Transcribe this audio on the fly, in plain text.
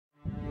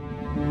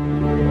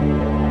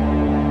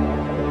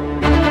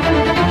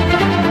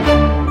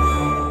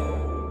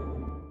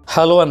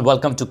Hello and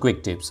welcome to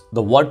Quick Tips,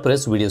 the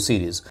WordPress video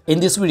series.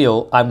 In this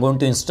video, I'm going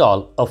to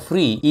install a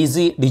free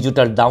easy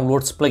digital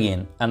downloads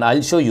plugin and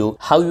I'll show you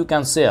how you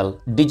can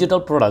sell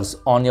digital products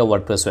on your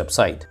WordPress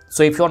website.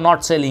 So if you're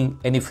not selling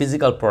any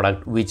physical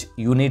product which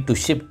you need to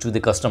ship to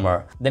the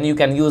customer, then you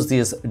can use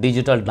this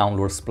digital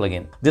downloads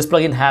plugin. This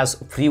plugin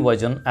has free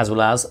version as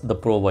well as the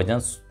pro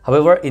versions.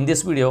 However, in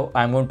this video,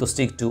 I'm going to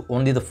stick to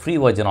only the free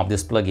version of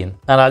this plugin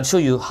and I'll show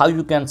you how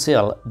you can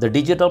sell the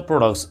digital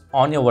products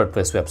on your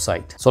WordPress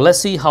website. So let's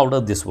see how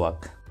does this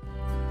work.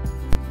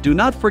 Do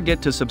not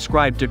forget to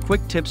subscribe to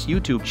Quick Tips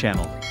YouTube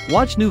channel.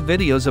 Watch new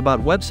videos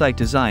about website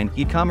design,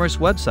 e-commerce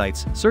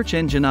websites, search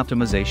engine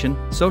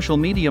optimization, social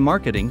media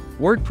marketing,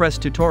 WordPress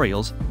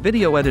tutorials,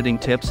 video editing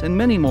tips and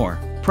many more.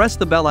 Press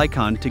the bell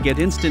icon to get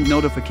instant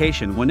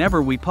notification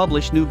whenever we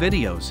publish new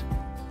videos.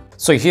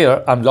 So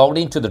here I'm logged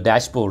into the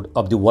dashboard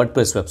of the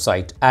WordPress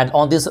website, and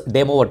on this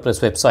demo WordPress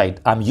website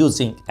I'm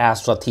using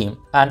𝗟𝗚𝗞𝗘 theme,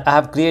 and I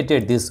have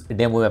created this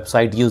demo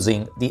website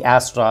using the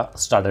𝗟𝗚𝗞𝗘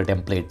starter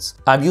templates.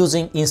 I'm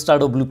using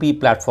𝗟𝗚𝗞𝗘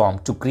platform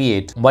to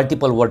create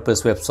multiple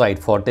WordPress website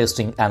for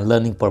testing and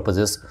learning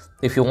purposes.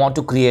 If you want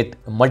to create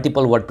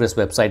multiple WordPress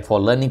website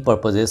for learning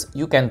purposes,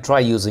 you can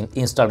try using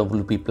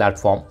𝗟𝗚𝗞𝗘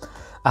platform.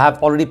 I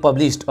have already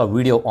published a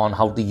video on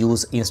how to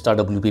use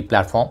𝗟𝗚𝗞𝗘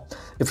platform.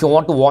 If you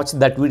want to watch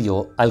that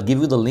video, I'll give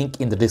you the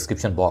link in the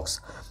description box.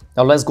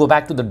 Now let's go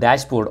back to the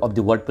dashboard of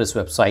the WordPress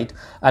website,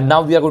 and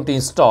now we are going to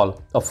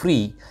install a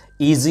free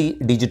easy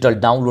digital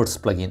downloads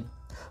plugin.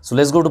 So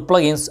let's go to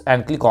plugins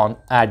and click on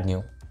add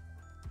new.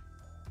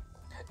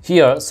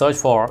 Here search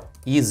for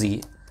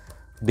easy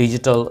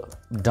digital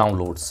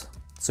downloads.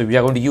 So we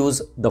are going to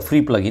use the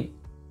free plugin.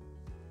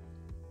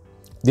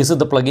 This is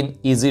the plugin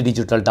easy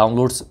digital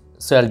downloads.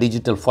 Sell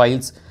digital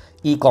files,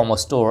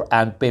 e-commerce store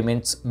and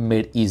payments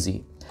made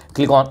easy.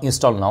 Click on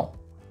install now.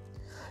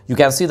 You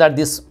can see that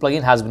this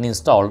plugin has been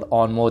installed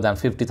on more than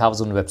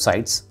 50,000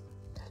 websites.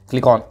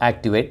 Click on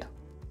activate.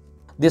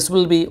 This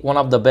will be one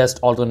of the best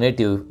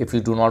alternative if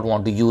you do not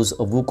want to use a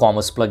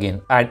WooCommerce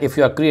plugin and if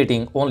you are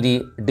creating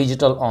only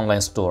digital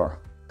online store.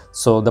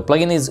 So the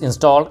plugin is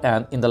installed,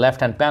 and in the left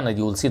hand panel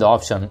you will see the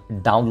option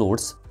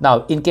downloads.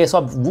 Now in case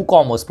of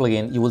WooCommerce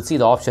plugin, you will see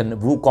the option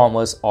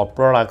WooCommerce or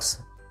products.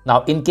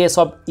 Now in case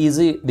of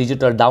easy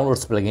digital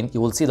downloads plugin,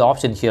 you will see the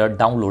option here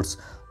downloads,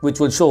 which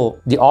will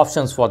show the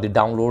options for the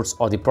downloads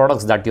or the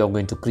products that you are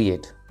going to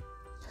create.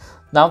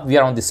 Now we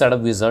are on the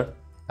setup wizard,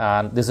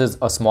 and this is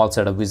a small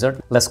setup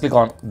wizard. Let's click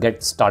on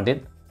get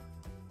started.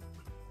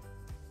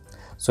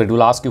 So it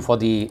will ask you for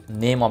the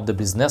name of the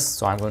business.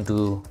 So I'm going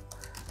to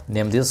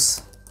name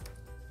this.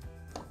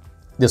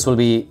 This will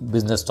be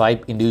business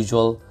type,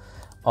 individual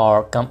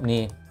or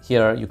company.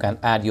 Here you can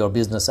add your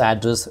business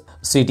address,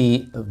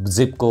 city,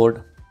 zip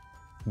code,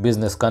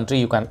 business country.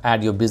 You can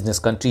add your business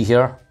country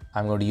here.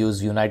 I'm going to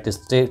use United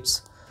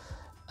States.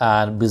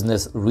 And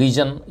business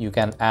region, you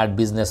can add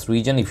business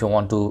region if you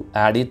want to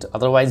add it.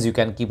 Otherwise you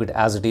can keep it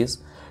as it is.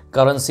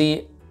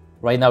 Currency,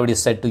 right now it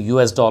is set to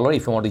US dollar.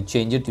 If you want to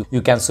change it,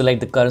 you can select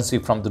the currency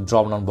from the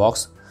drop down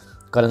box.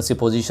 Currency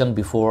position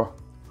before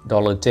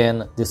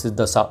 $10. This is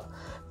the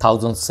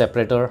thousand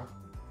separator,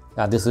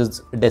 and this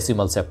is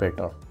decimal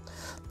separator.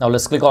 Now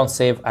let's click on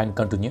save and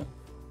continue.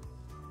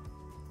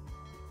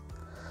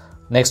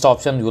 Next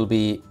option will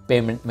be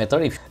payment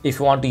method. If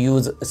you want to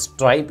use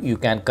Stripe, you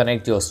can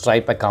connect your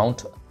Stripe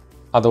account.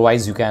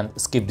 Otherwise, you can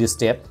skip this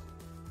step.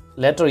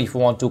 Later, if you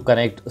want to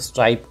connect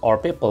Stripe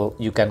or PayPal,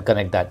 you can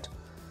connect that.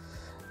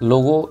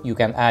 Logo, you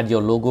can add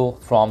your logo.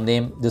 From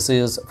name, this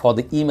is for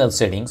the email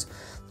settings.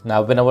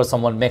 Now, whenever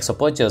someone makes a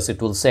purchase,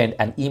 it will send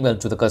an email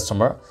to the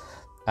customer.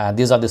 And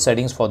these are the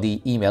settings for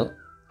the email.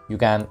 You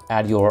can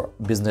add your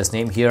business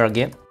name here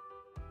again.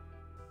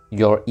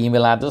 Your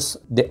email address,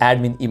 the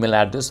admin email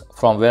address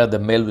from where the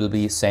mail will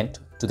be sent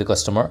to the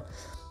customer.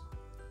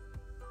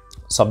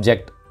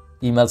 Subject,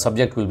 email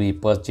subject will be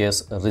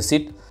purchase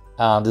receipt.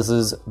 This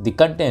is the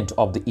content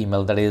of the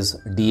email, that is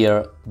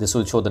dear. This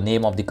will show the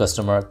name of the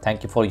customer.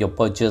 Thank you for your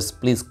purchase.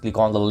 Please click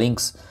on the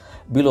links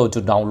below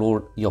to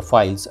download your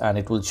files, and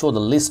it will show the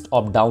list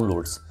of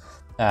downloads,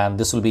 and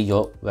this will be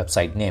your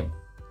website name.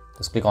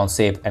 Just click on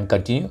save and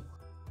continue.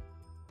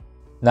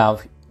 Now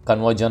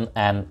conversion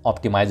and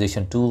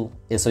optimization tool,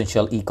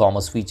 essential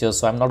e-commerce features.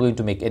 So I'm not going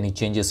to make any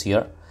changes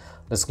here.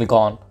 Let's click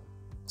on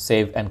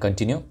save and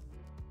continue.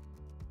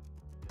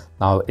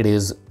 Now it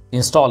is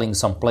installing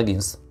some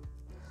plugins.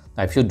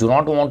 Now if you do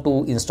not want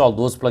to install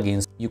those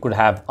plugins, you could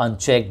have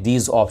unchecked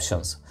these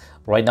options.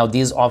 Right now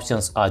these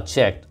options are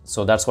checked,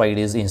 so that's why it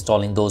is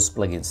installing those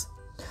plugins.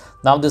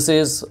 Now this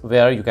is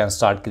where you can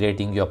start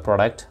creating your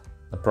product,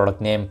 the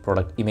product name,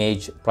 product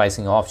image,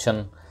 pricing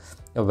option,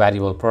 your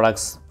variable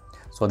products.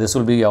 So this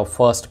will be your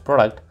first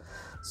product.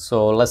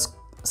 So let's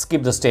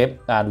skip the step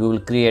and we will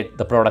create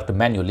the product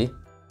manually.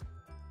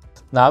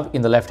 Now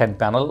in the left hand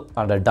panel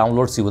under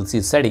downloads, you will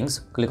see settings.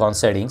 Click on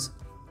settings.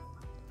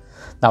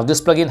 Now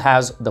this plugin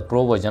has the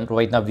pro version.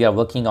 Right now we are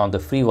working on the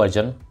free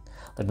version.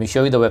 Let me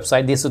show you the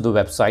website. This is the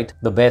website,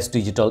 the best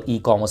digital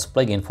e-commerce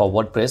plugin for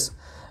WordPress,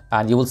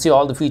 and you will see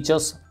all the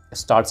features.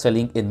 Start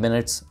selling in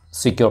minutes,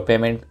 secure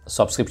payment,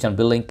 subscription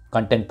billing,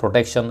 content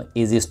protection,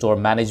 easy store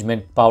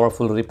management,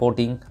 powerful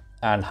reporting,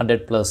 and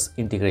 100+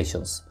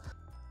 integrations.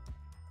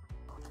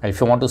 And if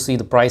you want to see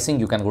the pricing,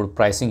 you can go to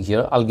pricing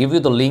here. I'll give you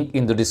the link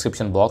in the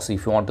description box.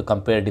 If you want to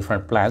compare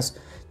different plans,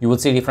 you will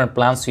see different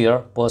plans here: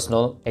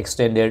 personal,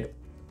 extended,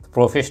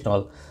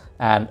 professional,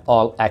 and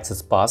all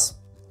access pass.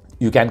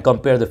 You can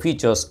compare the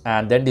features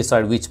and then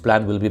decide which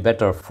plan will be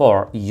better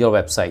for your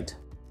website.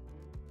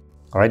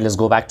 All right, let's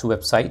go back to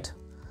website,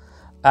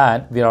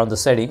 and we are on the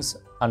settings.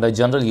 Under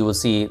general, you will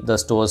see the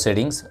store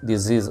settings.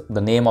 This is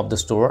the name of the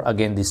store,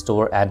 again the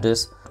store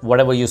address,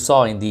 whatever you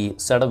saw in the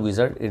setup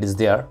wizard, it is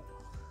there.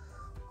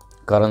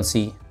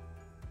 Currency,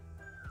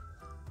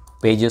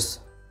 pages.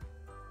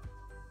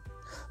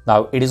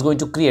 Now it is going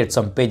to create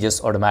some pages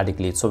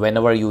automatically. So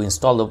whenever you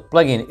install the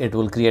plugin, it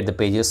will create the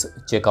pages: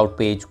 checkout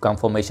page,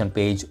 confirmation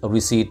page,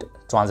 receipt,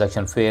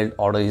 transaction failed,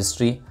 order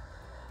history.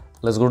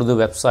 Let's go to the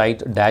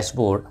website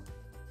dashboard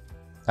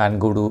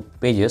and go to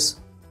pages,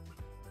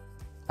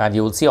 and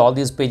you will see all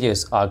these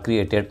pages are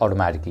created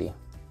automatically.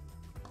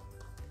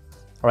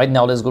 All right,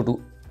 now let's go to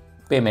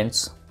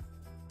payments,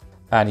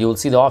 and you will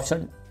see the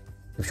option.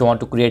 If you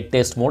want to create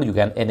test mode, you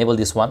can enable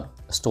this one.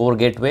 Store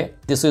gateway.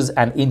 This is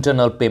an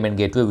internal payment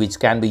gateway which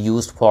can be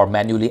used for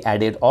manually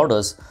added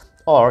orders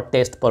or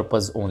test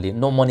purpose only.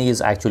 No money is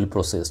actually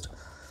processed.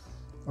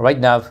 Right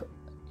now,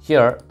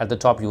 here at the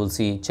top, you will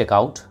see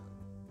checkout.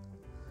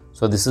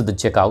 So this is the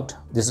checkout.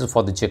 This is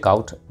for the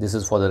checkout. This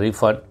is for the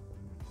refund.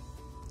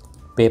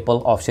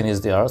 PayPal option is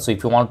there. So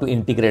if you want to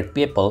integrate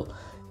PayPal,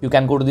 you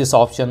can go to this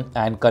option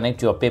and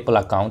connect your PayPal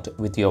account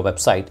with your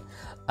website,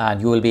 and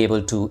you will be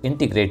able to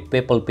integrate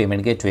PayPal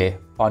payment gateway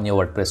on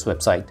your WordPress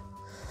website.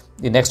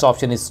 The next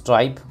option is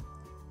Stripe.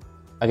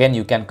 Again,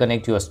 you can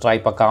connect your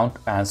Stripe account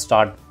and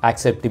start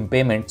accepting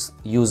payments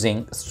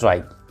using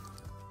Stripe.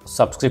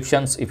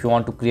 Subscriptions. If you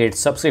want to create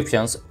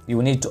subscriptions,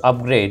 you need to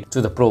upgrade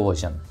to the Pro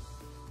version.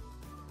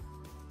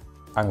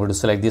 I'm going to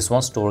select this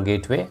one, Store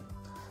Gateway.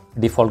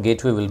 Default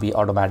gateway will be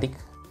automatic.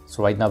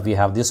 So right now we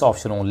have this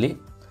option only.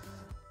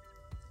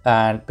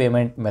 And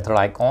payment method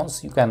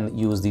icons, you can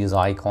use these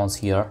icons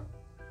here.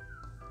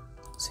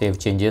 Save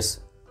changes.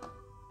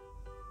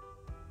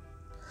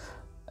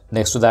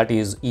 Next to that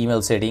is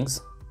email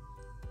settings.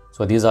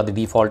 So these are the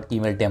default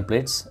email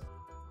templates.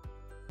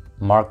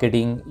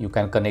 Marketing, you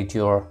can connect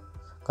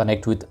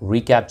with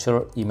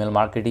reCAPTCHA email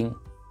marketing.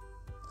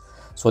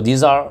 So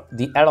these are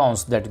the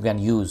add-ons that you can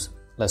use.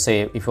 Let's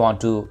say if you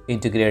want to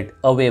integrate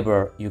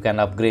Aweber, you can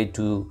upgrade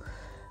to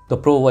the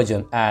Pro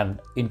version and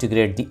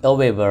integrate the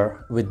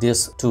Aweber with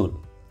this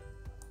tool.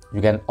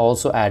 You can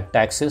also add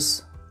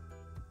taxes,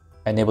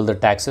 enable the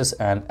taxes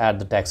and add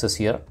the taxes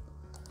here.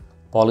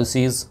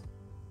 Policies.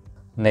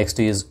 Next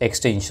is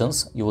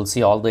extensions. You will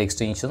see all the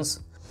extensions.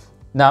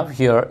 Now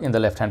here in the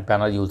left hand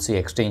panel, you will see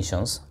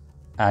extensions,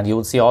 and you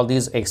will see all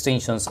these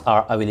extensions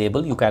are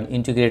available. You can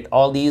integrate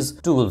all these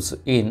tools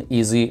in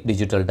easy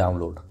digital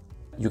download.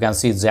 You can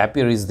see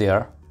Zapier is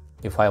there.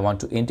 If I want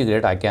to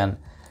integrate, I can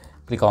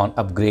click on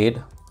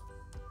upgrade,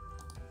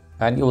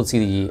 and you will see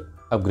the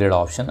upgrade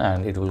option,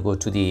 and it will go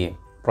to the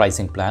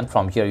pricing plan.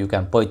 From here you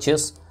can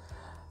purchase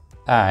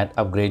and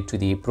upgrade to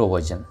the Pro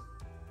version.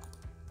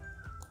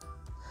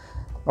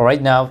 All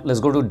right, now let's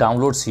go to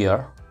downloads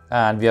here,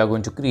 and we are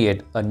going to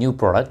create a new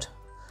product.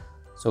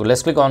 So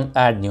let's click on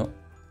add new.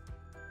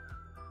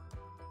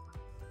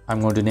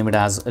 I'm going to name it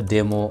as a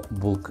demo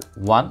book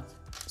 1.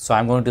 So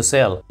I'm going to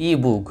sell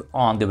ebook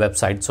on the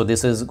website. So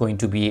this is going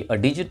to be a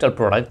digital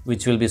product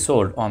which will be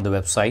sold on the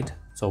website.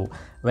 So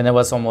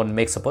whenever someone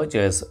makes a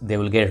purchase, they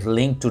will get a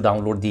link to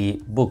download the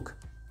book.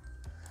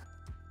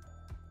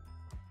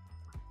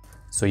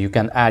 So you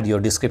can add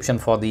your description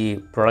for the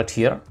product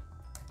here.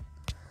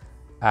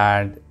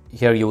 And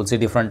here you will see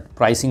different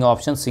pricing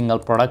options. Single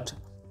product.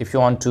 If you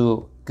want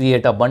to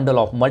create a bundle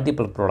of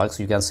multiple products,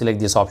 you can select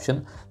this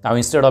option. Now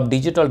instead of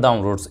digital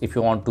downloads, if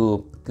you want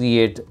to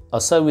create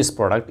a service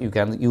product, you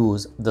can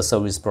use the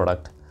service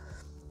product.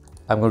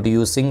 I'm going to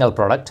use single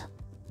product.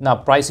 Now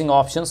pricing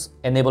options,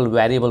 enable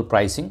variable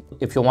pricing.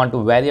 If you want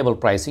to variable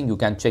pricing, you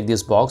can check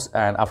this box,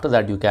 and after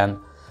that you can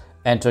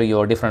enter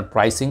your different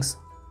pricings.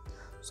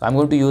 So I'm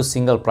going to use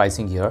single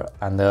pricing here,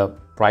 and the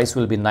price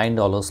will be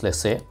 $9, let's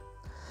say.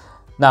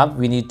 Now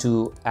we need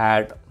to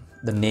add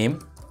the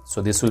name.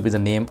 So this will be the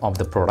name of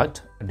the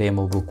product,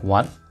 demo book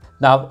 1.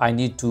 Now I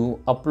need to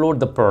upload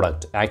the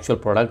product, actual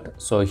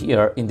product. So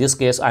here in this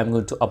case, I'm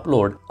going to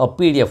upload a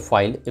PDF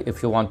file.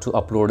 If you want to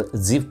upload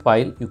zip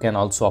file, you can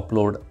also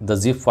upload the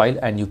zip file,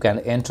 and you can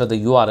enter the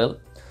URL.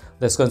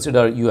 Let's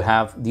consider you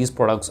have these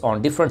products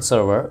on different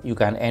server. You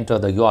can enter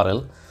the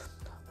URL,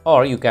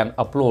 or you can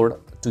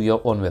upload to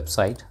your own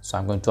website. So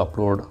I'm going to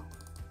upload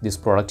this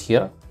product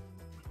here.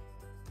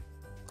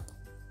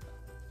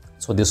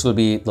 So this will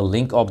be the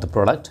link of the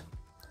product,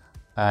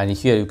 and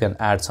here you can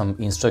add some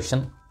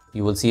instruction.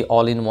 You will see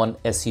all-in-one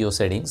SEO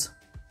settings.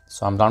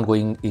 So I'm not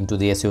going into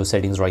the SEO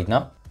settings right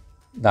now.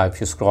 Now if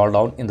you scroll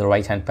down in the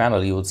right hand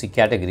panel, you will see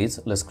categories.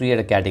 Let's create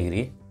a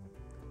category.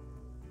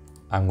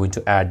 I'm going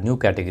to add new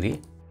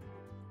category.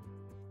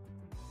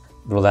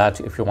 Below that,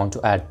 if you want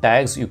to add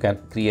tags, you can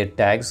create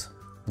tags.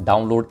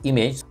 Download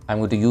image. I'm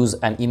going to use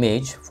an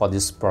image for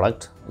this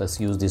product. Let's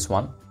use this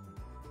one.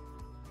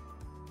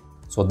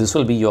 So this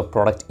will be your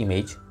product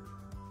image.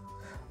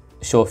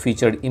 Show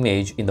featured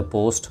image in the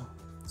post.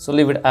 So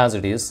leave it as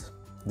it is.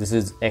 This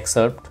is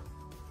excerpt.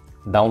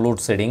 Download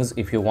settings.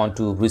 If you want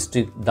to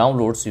restrict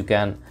downloads, you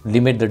can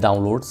limit the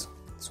downloads.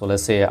 So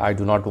let's say I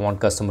do not want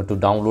customer to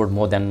download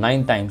more than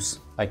 9 times.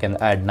 I can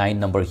add 9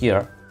 number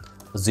here,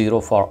 0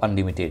 for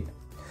unlimited.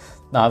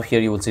 Now here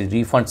you will see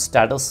refund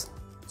status.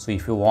 So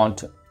if you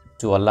want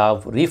to allow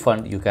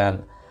refund, you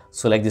can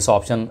select this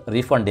option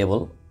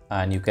refundable,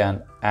 and you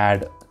can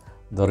add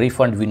the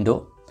refund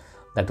window.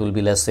 That will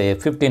be, let's say,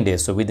 15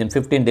 days. So within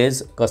 15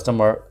 days,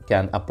 customer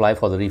can apply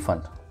for the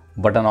refund.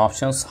 Button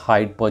options,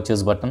 hide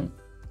purchase button.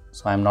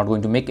 So I'm not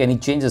going to make any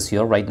changes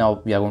here. Right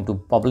now we are going to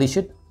publish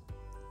it.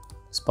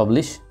 Let's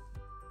publish.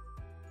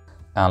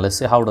 And let's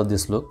see how does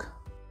this look.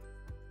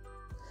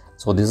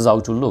 So this is how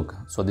to look.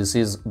 So this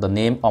is the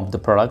name of the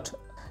product.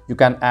 You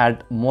can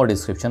add more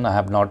description. I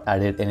have not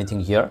added anything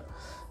here.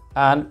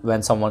 And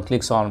when someone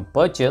clicks on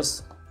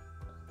purchase,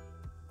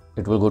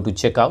 it will go to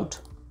checkout.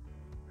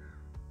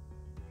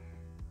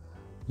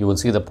 You will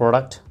see the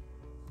product.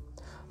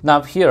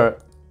 Now here,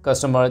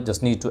 customer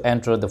just need to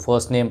enter the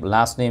first name,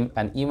 last name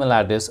and email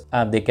address,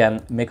 and they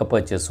can make a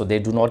purchase. So they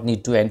do not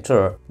need to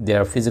enter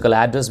their physical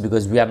address,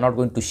 because we are not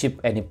going to ship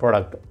any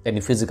product,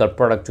 any physical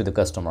product to the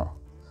customer.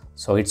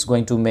 So it's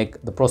going to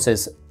make the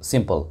process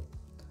simple.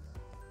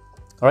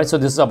 All right, so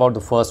this is about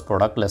the first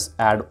product. Let's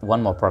add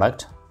one more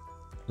product.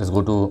 Let's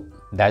go to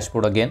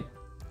dashboard again.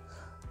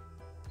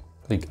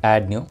 Click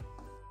add new.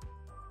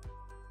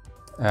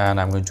 And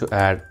I'm going to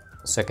add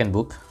second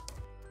book.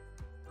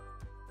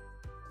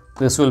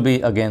 This will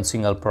be again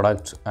single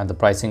product, and the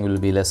pricing will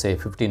be, let's say,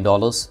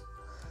 $15.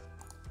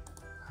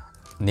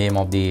 Name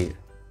of the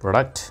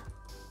product.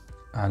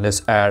 And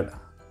let's add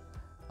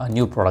a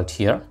new product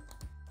here.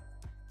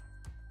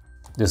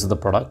 This is the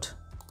product.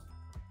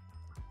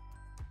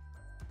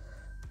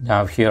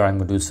 Now here I'm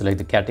going to select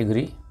the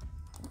category,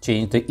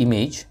 change the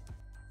image,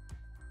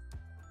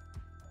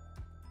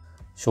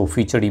 show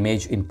featured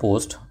image in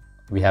post.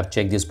 We have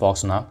checked this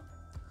box now.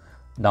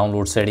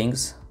 Download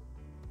settings.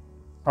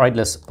 All right,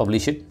 let's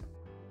publish it.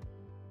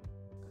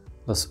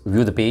 Let's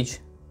view the page.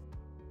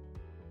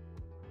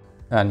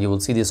 And you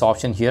will see this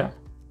option here.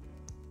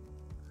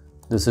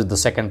 This is the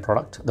second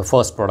product, the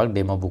first product,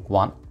 demo book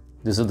 1.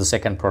 This is the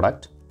second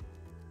product.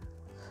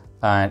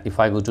 And if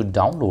I go to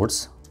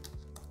downloads,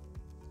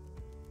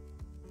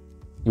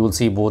 you will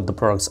see both the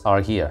products are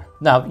here.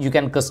 Now you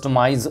can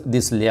customize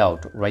this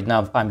layout. Right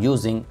now I'm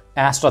using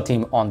Astra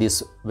theme on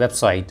this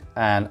website,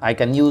 and I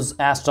can use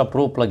Astra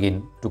Pro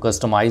plugin to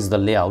customize the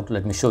layout.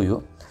 Let me show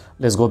you.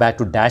 Let's go back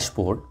to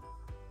dashboard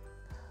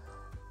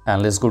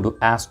and let's go to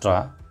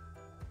Astra.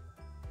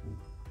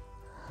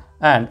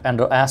 And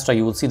under Astra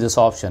you will see this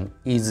option,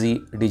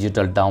 easy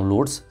digital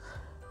downloads.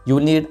 You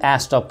will need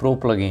Astra Pro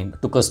plugin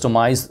to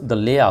customize the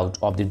layout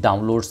of the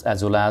downloads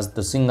as well as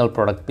the single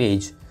product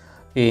page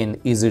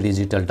in easy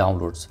digital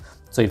downloads.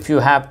 So if you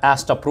have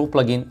Astra Pro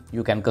plugin,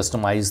 you can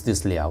customize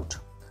this layout.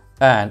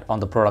 And on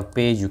the product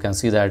page, you can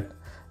see that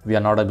we are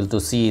not able to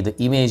see the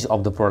image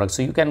of the product.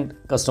 So you can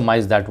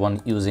customize that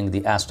one using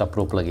the Astra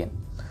Pro plugin.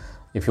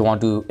 If you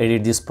want to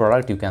edit this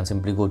product, you can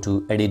simply go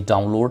to edit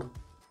download.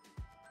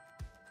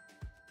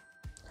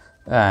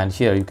 And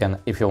here you can,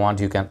 if you want,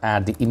 you can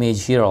add the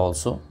image here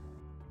also.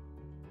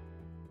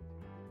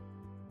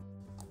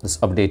 Let's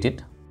update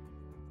it.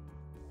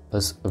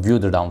 Let's view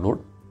the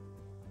download.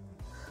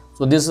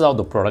 So this is how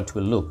the product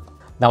will look.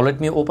 Now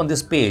let me open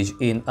this page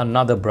in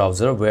another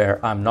browser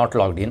where I'm not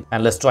logged in,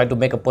 and let's try to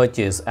make a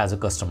purchase as a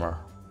customer.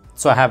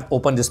 So I have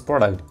opened this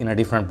product in a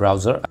different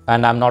browser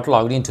and I'm not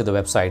logged into the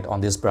website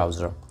on this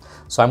browser.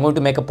 So I'm going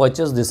to make a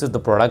purchase. This is the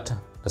product.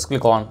 Let's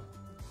click on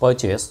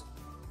purchase.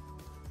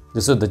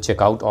 This is the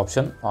checkout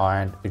option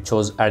and it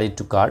shows added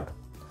to cart.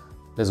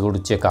 Let's go to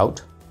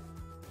checkout.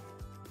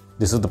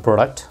 This is the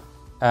product,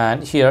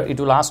 and here it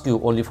will ask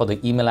you only for the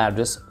email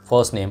address,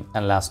 first name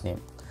and last name.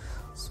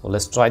 So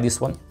let's try this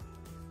one.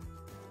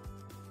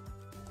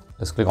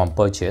 Let's click on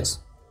purchase.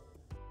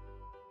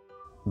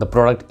 The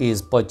product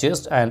is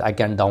purchased and I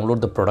can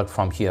download the product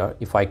from here.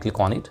 If I click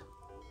on it,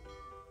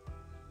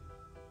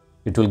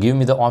 it will give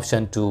me the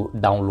option to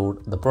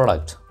download the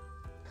product.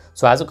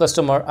 So as a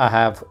customer, I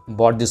have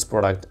bought this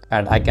product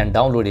and I can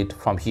download it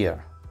from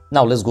here.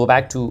 Now let's go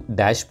back to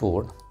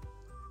dashboard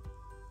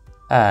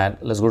and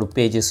let's go to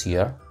pages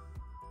here.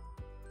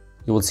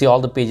 You will see all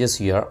the pages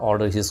here,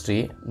 order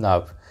history.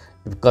 Now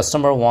if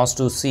customer wants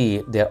to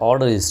see their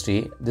order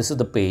history, this is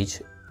the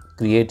page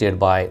created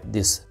by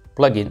this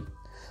plugin.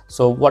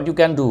 So what you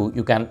can do,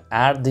 you can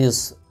add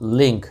this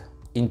link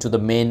into the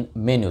main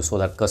menu so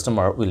that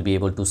customer will be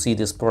able to see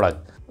this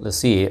product. Let's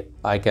see,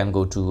 I can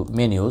go to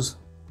menus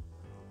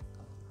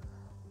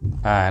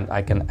and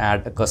I can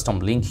add a custom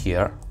link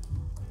here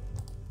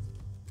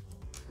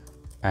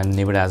and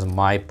name it as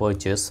my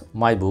purchase,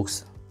 my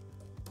books.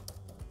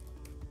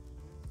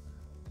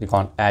 Click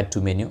on add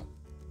to menu.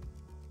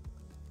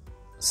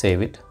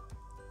 save it.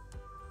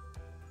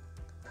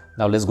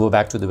 Now let's go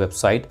back to the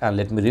website and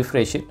let me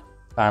refresh it.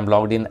 I'm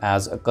logged in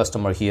as a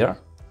customer here.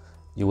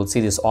 You will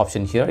see this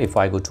option here. If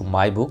I go to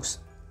my books,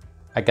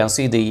 I can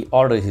see the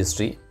order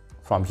history.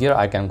 From here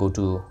I can go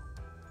to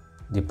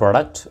the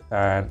product,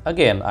 and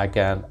again I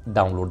can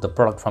download the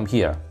product from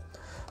here.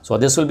 So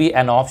this will be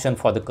an option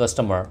for the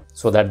customer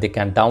so that they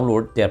can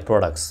download their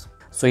products.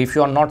 So if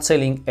you are not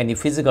selling any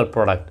physical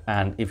product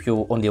and if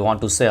you only want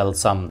to sell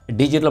some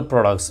digital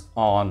products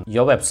on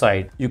your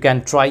website, you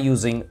can try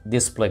using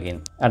this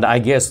plugin. And I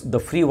guess the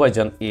free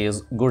version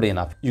is good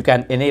enough. You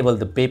can enable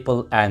the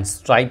PayPal and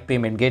Stripe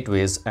payment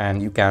gateways,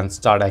 and you can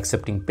start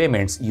accepting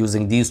payments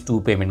using these two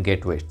payment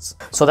gateways.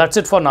 So that's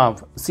it for now.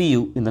 See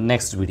you in the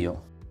next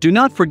video. Do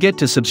not forget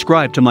to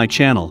subscribe to my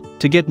channel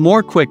to get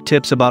more quick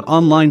tips about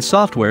online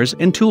softwares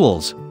and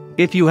tools.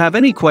 If you have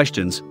any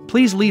questions,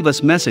 please leave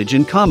us message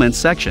in comments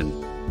section.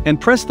 And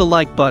press the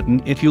like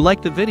button if you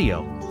like the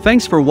video.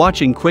 Thanks for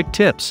watching Quick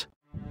Tips.